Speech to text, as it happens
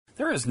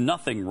There is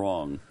nothing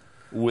wrong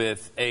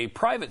with a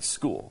private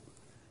school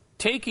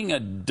taking a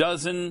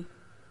dozen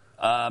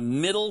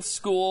middle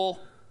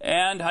school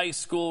and high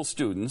school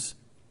students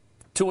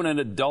to an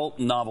adult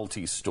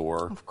novelty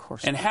store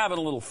and having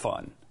a little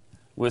fun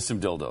with some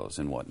dildos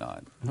and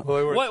whatnot.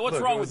 Well, What's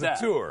wrong with that?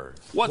 It was a tour.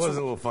 It wasn't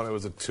a little fun. It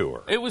was a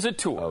tour. It was a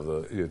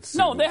tour.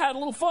 No, they had a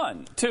little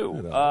fun, too.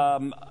 You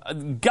know.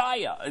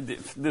 Gaia.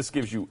 This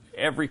gives you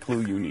every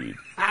clue you need.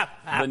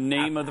 The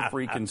name of the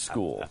freaking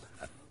school.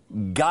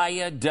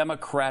 Gaia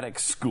Democratic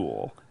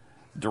School.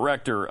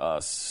 Director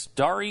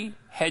Starry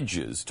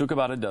Hedges took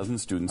about a dozen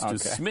students to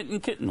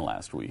Smitten Kitten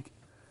last week.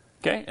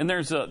 Okay, and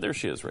there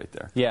she is right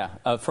there. Yeah,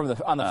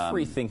 on the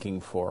Free Thinking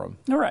Forum.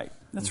 All right,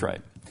 that's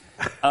right.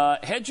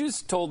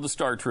 Hedges told the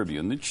Star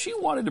Tribune that she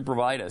wanted to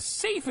provide a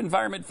safe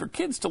environment for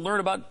kids to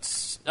learn about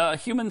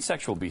human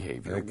sexual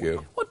behavior. Thank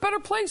you. What better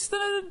place than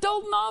an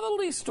adult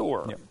novelty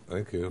store? Yep.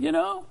 Thank you. You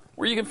know,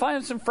 where you can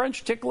find some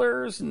French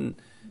ticklers and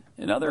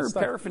other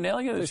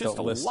paraphernalia. It's just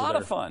a lot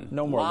of fun.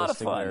 No more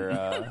listing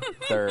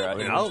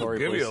their I'll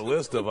give you a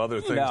list of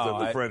other things than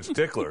the French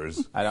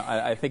ticklers.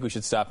 I think we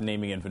should stop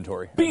naming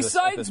inventory.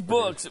 Besides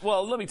books,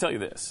 well, let me tell you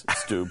this,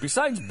 Stu.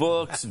 Besides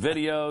books,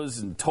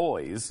 videos, and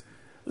toys,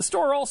 the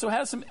store also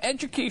has some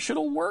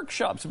educational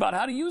workshops about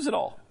how to use it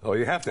all. Oh,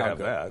 you have to have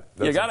that.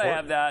 You got to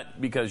have that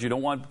because you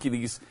don't want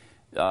these.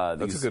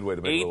 That's a good way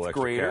to make a little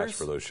extra cash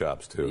for those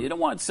shops too. You don't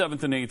want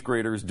 7th and 8th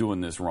graders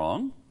doing this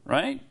wrong,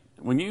 right?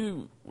 When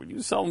you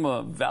sell them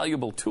a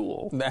valuable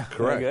tool,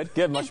 correct?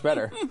 Good, much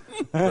better.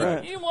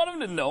 You want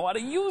them to know how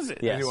to use it.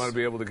 Yes. And you want to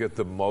be able to get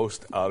the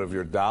most out of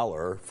your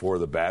dollar for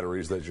the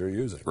batteries that you're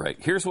using. Right.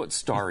 Here's what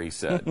Starry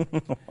said.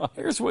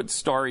 Here's what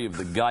Starry of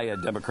the Gaia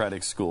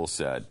Democratic School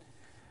said.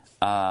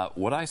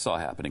 What I saw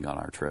happening on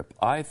our trip,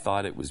 I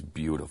thought it was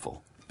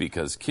beautiful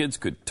because kids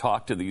could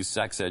talk to these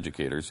sex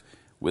educators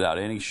without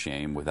any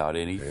shame, without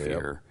any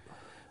fear.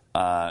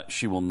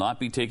 She will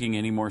not be taking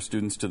any more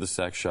students to the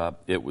sex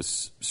shop. It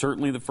was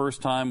certainly the first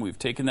time we've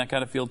taken that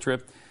kind of field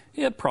trip.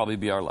 It'd probably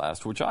be our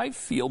last, which I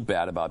feel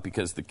bad about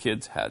because the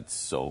kids had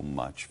so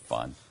much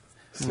fun.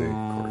 See, of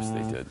course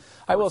they did.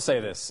 I will say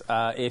this.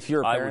 If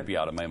you're a parent, I would be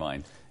out of my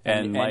mind.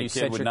 And my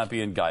kid would not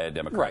be in Gaia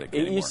Democratic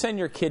anymore. You send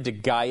your kid to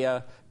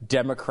Gaia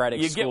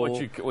Democratic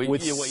School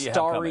with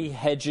Starry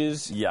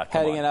Hedges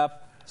heading it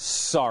up.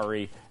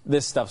 Sorry,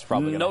 this stuff's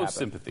probably going to happen. No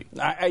sympathy.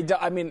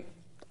 I mean,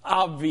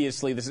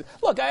 obviously, this is...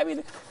 Look, I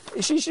mean,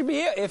 she should be...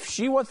 If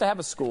she wants to have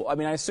a school, I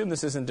mean, I assume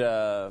this isn't,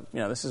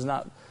 this is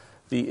not...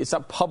 It's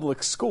not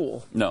public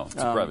school. No, it's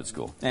a private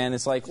school. And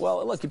it's like,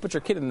 well, look, you put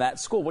your kid in that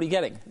school. What are you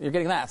getting? You're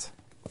getting that.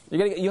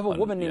 You have a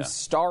woman named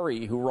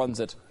Starry who runs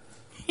it.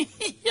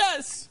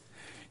 Yes.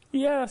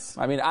 Yes.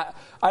 I mean, I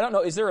don't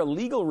know. Is there a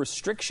legal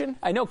restriction?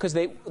 I know because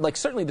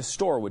certainly the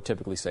store would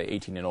typically say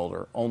 18 and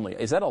older only.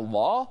 Is that a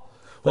law?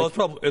 Well,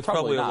 it's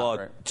probably a law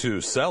right?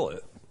 to sell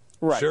it.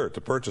 Right. Sure,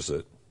 to purchase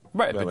it.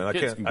 Right. I mean,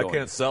 I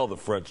can't sell the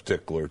French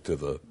tickler to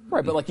the...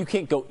 Right, but you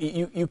can't go...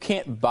 You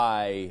can't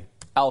buy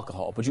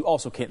alcohol, but you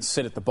also can't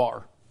sit at the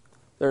bar.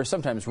 There are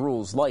sometimes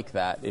rules like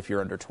that if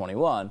you're under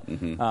 21.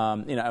 Mm-hmm.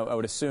 I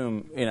would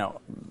assume,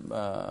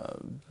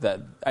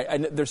 that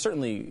there's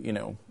certainly,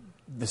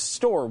 the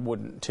store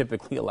wouldn't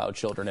typically allow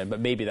children in, but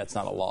maybe that's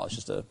not a law. It's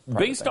just a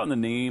based on the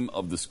name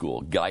of the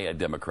school, Gaia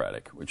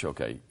Democratic. Which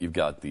you've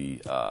got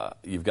the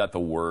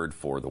word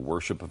for the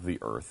worship of the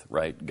earth,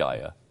 right?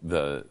 Gaia,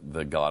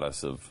 the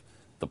goddess of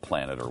the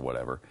planet or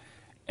whatever,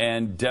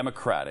 and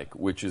democratic,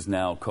 which is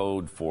now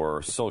code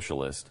for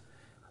socialist.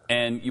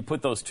 And you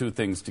put those two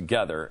things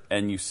together,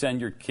 and you send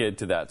your kid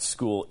to that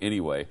school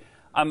anyway.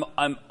 I'm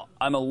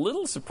a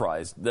little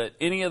surprised that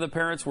any of the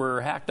parents were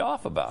hacked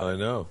off about it. I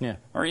know. Yeah.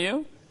 Are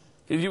you?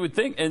 Because you would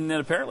think, and then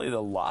apparently a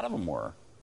lot of them were.